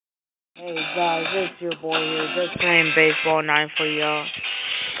Hey guys, it's your boy here, just playing Baseball 9 for y'all.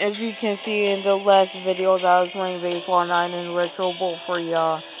 As you can see in the last videos, I was playing Baseball 9 and Retro Bowl for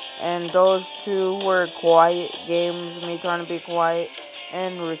y'all. And those two were quiet games, me trying to be quiet,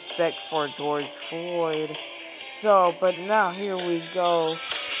 and respect for George Floyd. So, but now, here we go.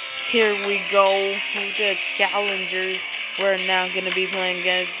 Here we go, the challengers. We're now going to be playing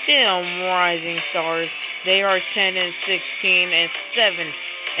against them Rising Stars. They are 10 and 16 and 7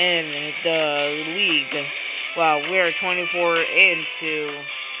 in the league. Wow, we're 24 and 2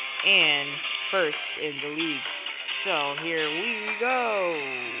 and first in the league. So here we go.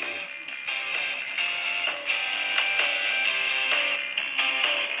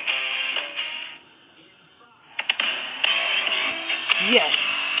 Yes,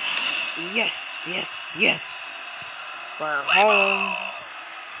 yes, yes, yes. We're home.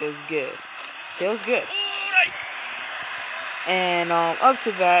 Feels good. Feels good. And up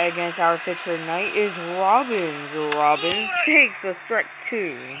to bat against our pitcher tonight is Robbins. Robbins takes a strike 2,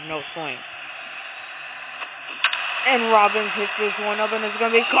 no swing. And Robbins hits this one up, and it's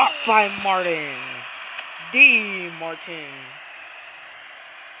gonna be caught by Martin. Martin.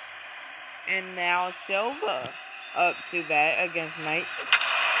 And now Silva up to bat against Knight.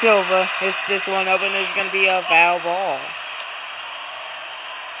 Silva hits this one up, and it's gonna be a foul ball.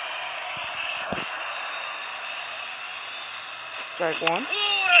 Strike 1.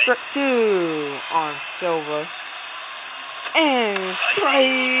 Strike 2 on Silva. And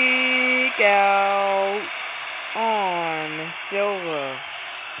strike out on Silva.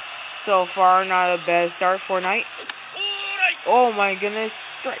 So far, not a bad start for Knight. Oh my goodness.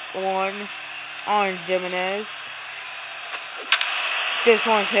 Strike 1 on Jimenez. This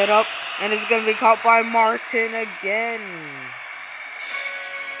one's hit up, and it's going to be caught by Martin again.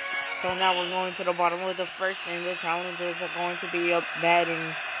 So now we're going to the bottom of the first, and the challengers are going to be up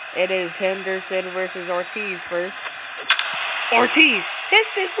batting. It is Henderson versus Ortiz first. Ortiz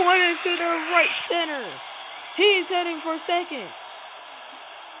hits this one into the right center. He's heading for second.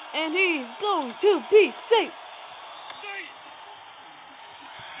 And he's going to be safe.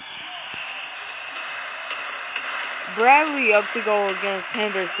 Bradley up to go against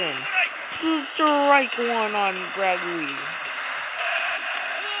Henderson. Strike 1 on Bradley.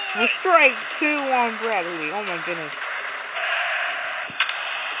 Strike 2 on Bradley. Oh my goodness.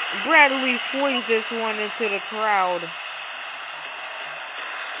 Bradley swings this one into the crowd.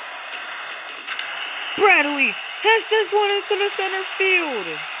 Bradley hits this one into the center field.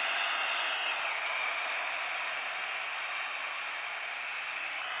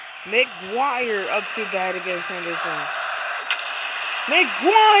 McGuire up to bat against Henderson.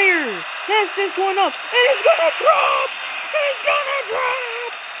 McGuire hits this one up, and it's gonna drop. It's gonna drop.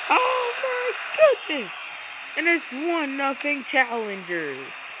 Oh my goodness! And it's 1-0 Challengers.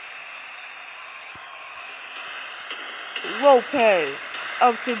 Lopez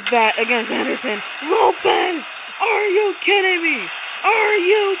up to bat against Henderson. Lopez! Are you kidding me? Are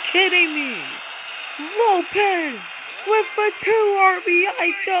you kidding me? Lopez with a 2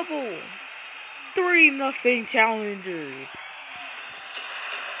 RBI double. 3-0 Challengers.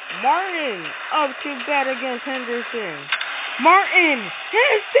 Martin up to bat against Henderson. Martin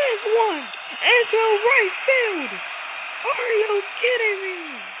hits this one into right field. Are you kidding me?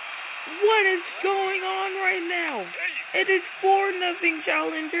 What is going on right now? It is 4-0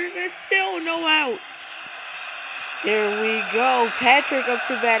 Challengers and still no out. Here we go. Patrick up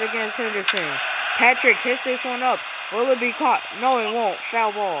to bat against Henderson. Patrick hits this one up. Will it be caught? No, it won't.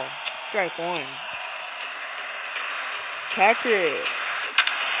 Foul ball. Strike 1. Patrick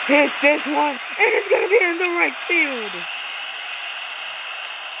hits this one, and it's going to be in the right field.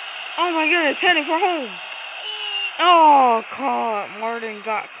 Oh my goodness, heading for home. Oh, caught. Martin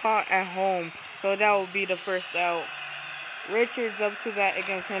got caught at home, so that will be the first out. Richards up to bat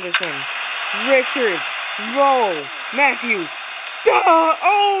against Henderson. Richards, roll. Matthews.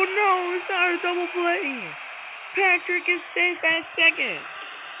 Oh no, it's not a double play. Patrick is safe at second.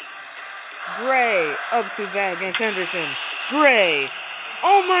 Gray up to bat against Henderson. Gray.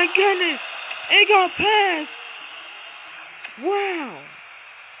 Oh my goodness. It got past. Wow.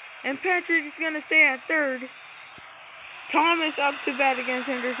 And Patrick is going to stay at third. Thomas up to bat against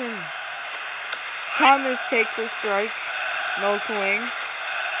Henderson. Thomas takes a strike. No swing.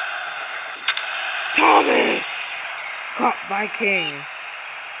 Thomas! Caught by King.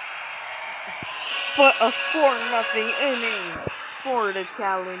 But a 4-0 inning for the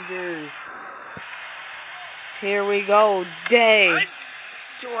Challengers. Here we go. Day.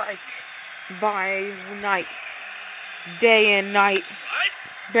 Strike by Knight. Day and Night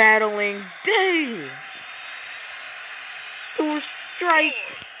battling. Day. To strike.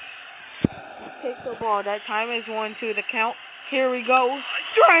 takes the ball. That time is 1-2 the count. Here we go.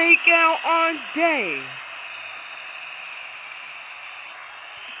 Strikeout on Day.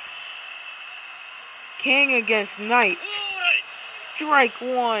 King against Knight. Strike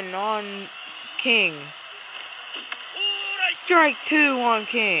 1 on King. Strike 2 on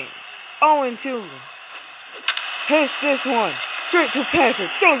King. 0-2. Hits this one. Straight to Patrick.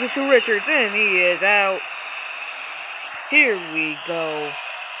 Throws it to Richards. And he is out. Here we go.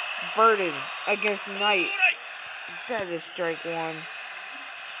 Burden against Knight. That is strike 1.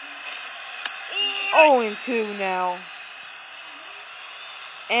 0-2 now.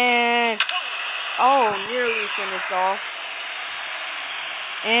 And nearly finished off.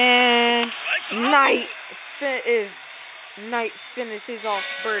 And Knight finishes off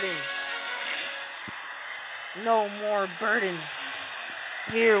Burden. No more Burden.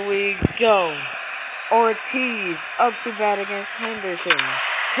 Here we go. Ortiz up to bat against Henderson.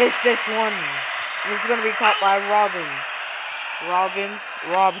 Hits this one. This is going to be caught by Robbins. Robbins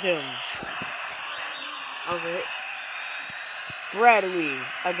robbed him. Okay. Bradley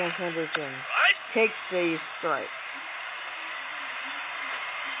against Henderson. Takes the strike.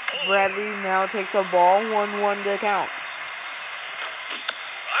 Bradley now takes a ball. 1-1 to count.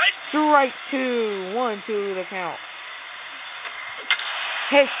 Strike 2. 1-2 the count.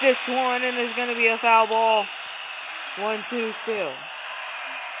 Hits this one, and it's going to be a foul ball. 1-2 still.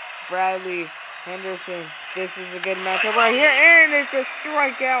 Bradley, Henderson. This is a good matchup right here, and it's a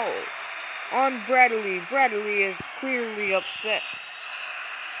strikeout on Bradley. Bradley is clearly upset.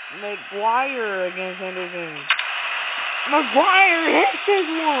 McGuire against Henderson. McGuire hits this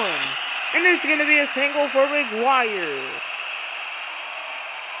one, and it's going to be a single for McGuire.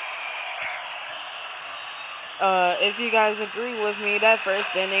 If you guys agree with me, that first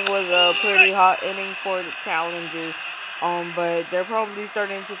inning was a pretty hot inning for the challengers. But they're probably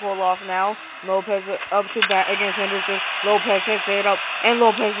starting to pull off now. Lopez up to bat against Henderson. Lopez hits it up, and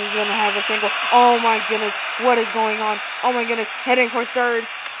Lopez is going to have a single. Oh my goodness, what is going on? Oh my goodness, heading for third.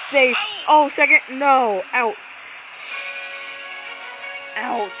 Safe. Oh, second. No, out.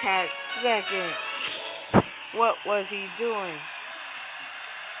 Out at second. What was he doing?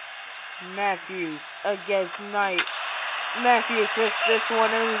 Matthews against Knight. Matthews hits this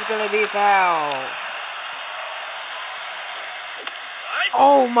one, and he's going to be fouled.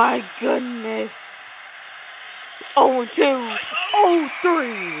 Oh my goodness. 0-2.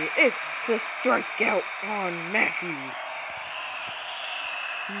 0-3. It's the strikeout on Matthews.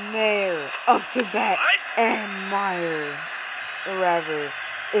 Mayer up to bat, and Meyer,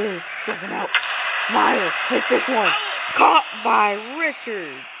 is stricken out. Meyer hits this one. Caught by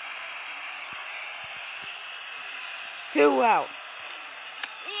Richards. 2 out.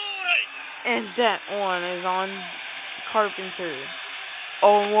 And that one is on Carpenter.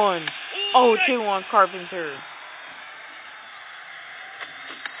 0-1. 0-2 on Carpenter.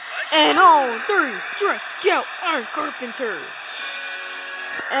 And 0-3. Strikeout on Carpenter.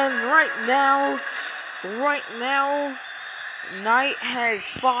 And right now, Knight has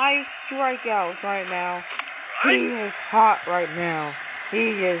 5 strikeouts right now. He is hot right now. He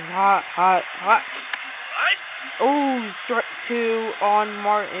is hot. Oh, strike 2 on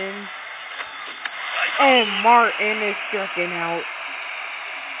Martin. And Martin is stricken out.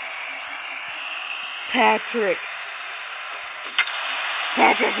 Patrick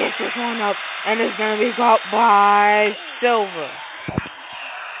gets this one up, and it's going to be caught by Silva.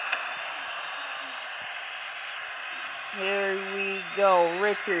 Here we go.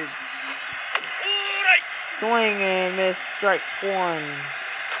 Richards. Swing and miss. Strike 1.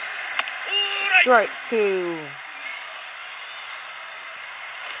 Strike 2.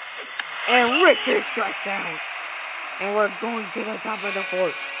 And Richards strikes out. And we're going to the top of the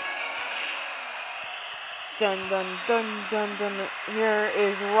 4th. Dun dun dun dun dun. Here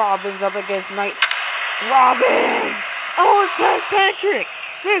is Robbins up against Knight. Robbins! Oh, it's Patrick!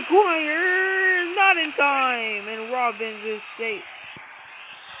 McGuire is not in time, and Robbins is safe.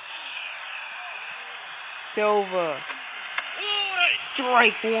 Silva.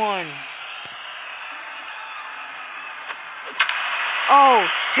 Strike 1. Oh,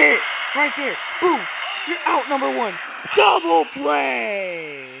 hit! Right there. Boom! You're out, number 1. Double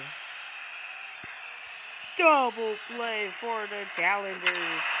play! Double play for the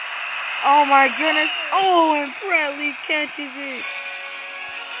challengers. Oh my goodness. Oh, and Bradley catches it.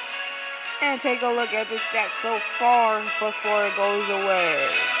 And take a look at the stats so far before it goes away.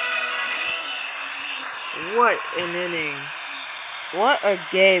 What an inning. What a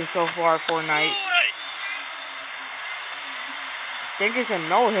game so far for Knight. I think it's a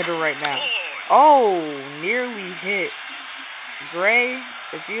no-hitter right now. Oh, nearly hit. Gray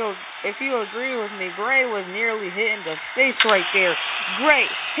If you agree with me, Gray was nearly hitting the face right there. Gray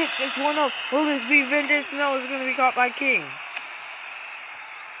hits this one up. Will this be vengeance? No, it's going to be caught by King.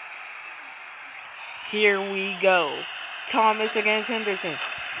 Here we go. Thomas against Henderson.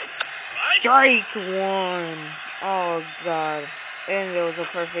 Strike one. Oh, God. And it was a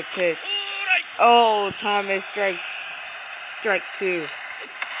perfect pitch. Oh, Thomas strike two.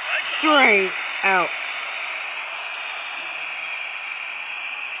 Strike out.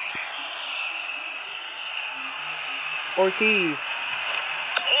 Ortiz.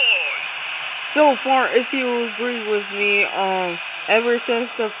 So far, if you agree with me, ever since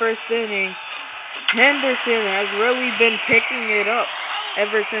the first inning, Henderson has really been picking it up.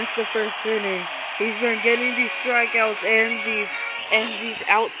 Ever since the first inning, he's been getting these strikeouts and these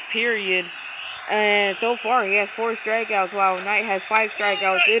outs. Period. And so far, he has 4 strikeouts, while Knight has 5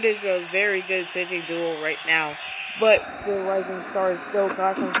 strikeouts. It is a very good pitching duel right now. But the Rising Stars still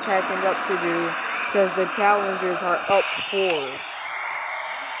got some catching up to do, because the Challengers are up 4.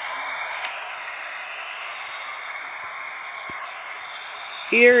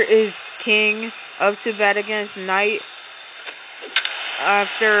 Here is King up to bat against Knight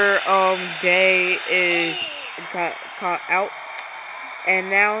after Day is caught out.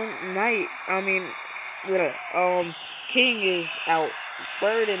 And now King is out.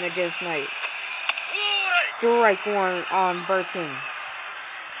 Burden against Knight. Strike one on Burton.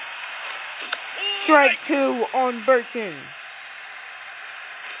 Strike two on Burton.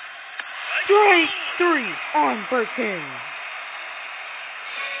 Strike three on Burton.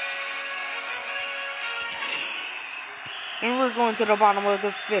 And we're going to the bottom of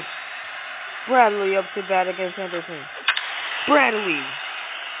the 5th. Bradley up to bat against Henderson. Bradley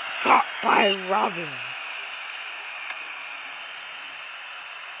caught by Robin.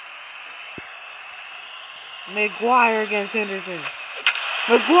 McGuire against Henderson.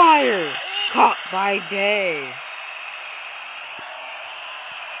 McGuire caught by Day.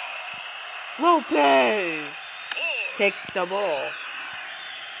 Lopez takes the ball.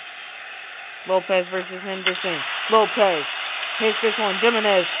 Lopez versus Henderson. Lopez hits this one.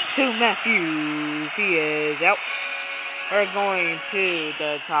 Jimenez to Matthews. He is out. We're going to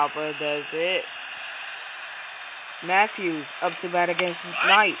the top of the 6th. Matthews up to bat against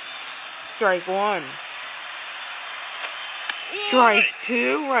Knight. Strike one. Strike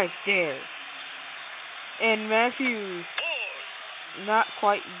two right there. And Matthews not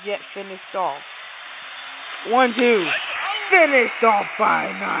quite yet finished off. 1-2. Finished off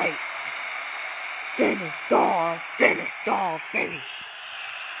by Knight. Finished off, baby.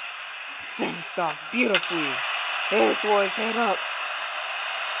 Finished off beautifully. This was hit up.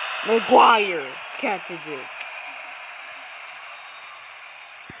 McGuire catches it.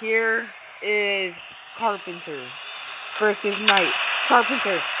 Here is Carpenter versus Knight.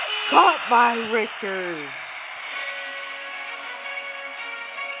 Carpenter caught by Richards.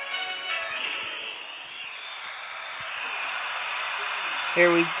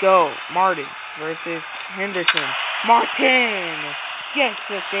 Here we go. Martin versus Henderson. Martin gets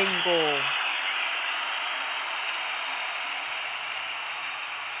the single.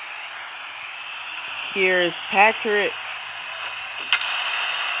 Here's Patrick.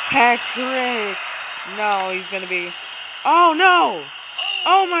 No, he's going to be... Oh, no!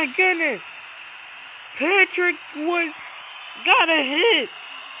 Oh, my goodness! Patrick got a hit!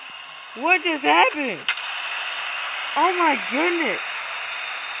 What just happened? Oh, my goodness!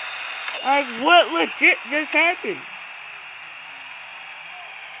 Like, what legit just happened?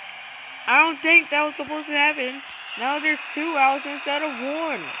 I don't think that was supposed to happen. Now there's 2 outs instead of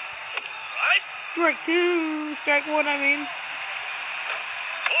 1. Strike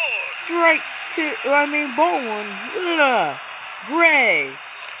one, ball one. Gray.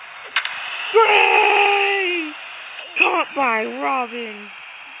 Caught by Robin.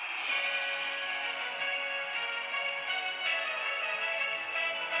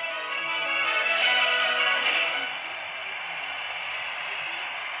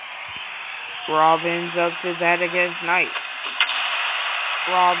 Robbins up to bat against Knight.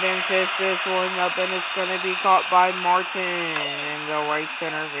 Robbins hits this one up, and it's going to be caught by Martin in the right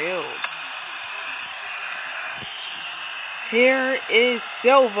center field. Here is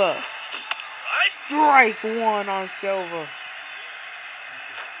Silva. Strike one on Silva.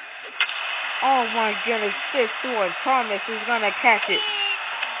 Oh my goodness, this one. Thomas is going to catch it.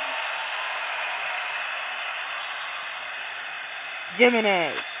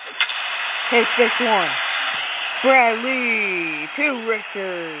 Jimenez hits this one. Bradley to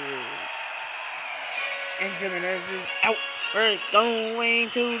Richards. And Jimenez is out. We're going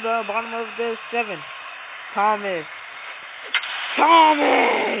to the bottom of the 7th. Thomas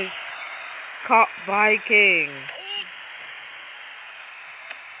Thomas! Caught by King.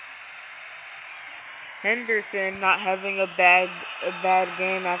 Henderson not having a bad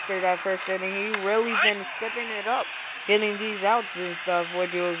game after that first inning. He really been stepping it up, getting these outs and stuff.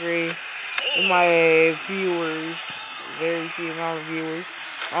 Would you agree? My viewers, very few amount of viewers.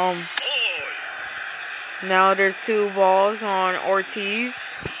 Now there's 2 balls on Ortiz.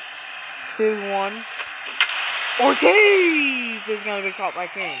 2-1. Ortiz is gonna be caught by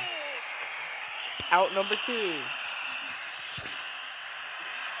King. Out number 2.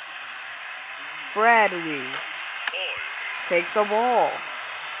 Bradley takes the ball.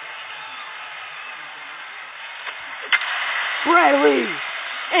 Bradley!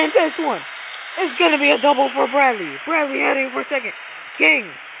 And this one is going to be a double for Bradley. Bradley heading for second. King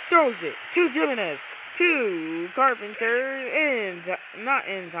throws it to Jimenez. To Carpenter. And not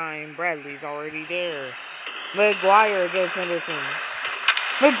in time. Bradley's already there. McGuire against Henderson.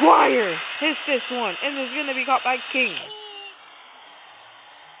 McGuire hits this one. And it's going to be caught by King.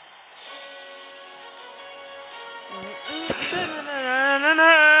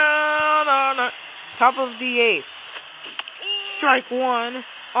 Top of the 8th. Strike 1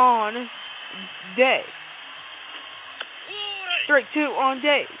 on Day. Strike 2 on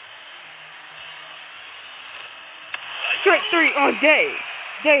Day. Strike 3 on Day.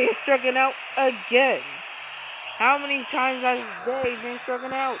 Day is stricken out again. How many times has Day been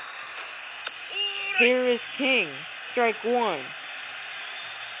stricken out? Here is King. Strike 1.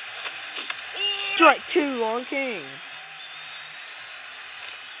 Strike 2 on King.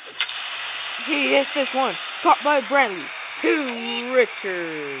 He hits this one. Caught by Bradley. To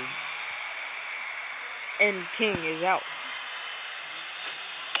Richards. And King is out.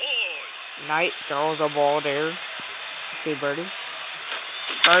 Knight throws a ball there to Birdie.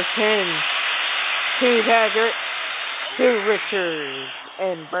 First 10 to Taggart. To Richards.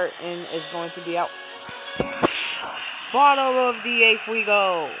 And Burton is going to be out. Bottom of the 8th we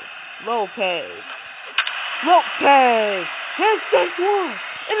go. Lopez hits this one.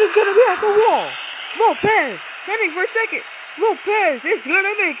 And it's going to be at the wall. Lopez heading for second. Lopez is going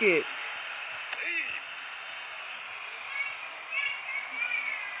to make it.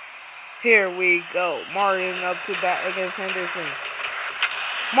 Here we go. Martin up to bat against Henderson.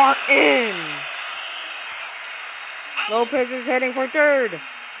 Martin. Lopez is heading for third.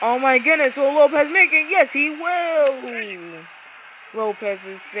 Oh my goodness. Will Lopez make it? Yes, he will. Lopez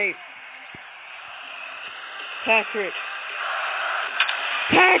is safe. Patrick.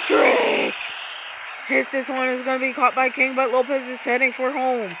 Hits this one is going to be caught by King, but Lopez is heading for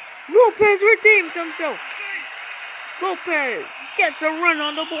home. Lopez redeems himself. Lopez gets a run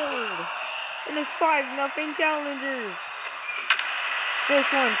on the board. And it's 5-0 Challengers. This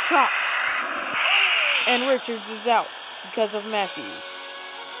one chopped. And Richards is out because of Matthews.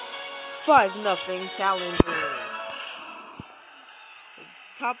 5-0 Challengers.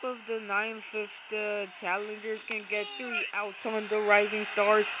 Top of the 9th, Challengers can get 3 outs on the Rising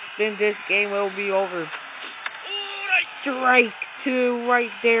Stars, then this game will be over. Strike 2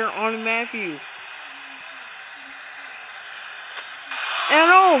 right there on Matthews.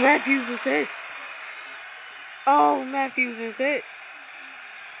 And Matthews is hit. Matthews is hit.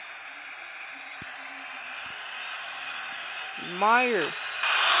 Myers.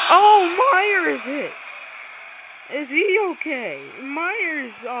 Myers is hit. Is he okay?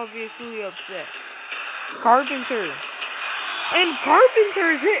 Myers obviously upset. Carpenter. And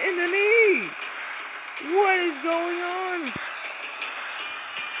Carpenter's hitting the knee. What is going on?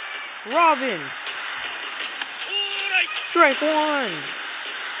 Robbins. Strike 1.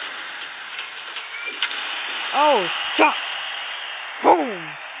 Stop. Home.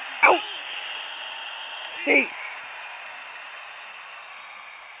 Out. Safe.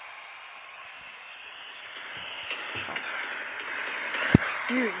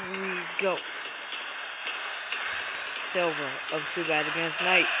 Here we go. Silva up to bat against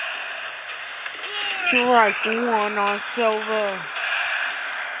Knight. Strike 1 on Silva.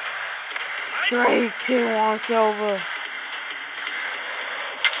 Strike 2 on Silva.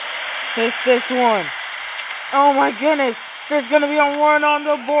 Hits this one. Oh my goodness. There's going to be a run on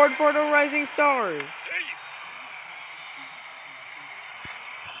the board for the Rising Stars.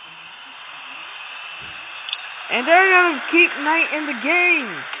 And they're going to keep Knight in the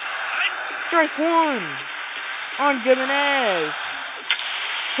game. Strike 1 on Jimenez.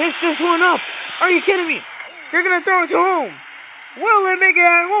 Hits this one up. Are you kidding me? They're going to throw it to home. Will they make it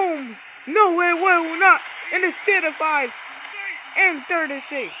at home? No, it will not. And it's 10-5 and 36.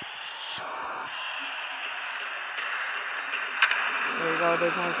 There we go.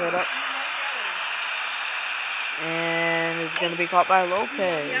 This one set up. And it's going to be caught by Lopez.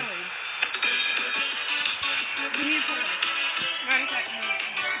 Give me a forward. Matter of fact, no, I'm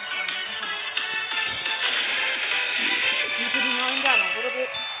fine. You could be knowing down a little bit.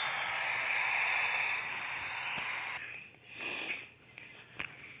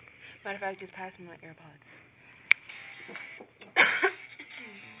 Matter of fact, just pass me my AirPods.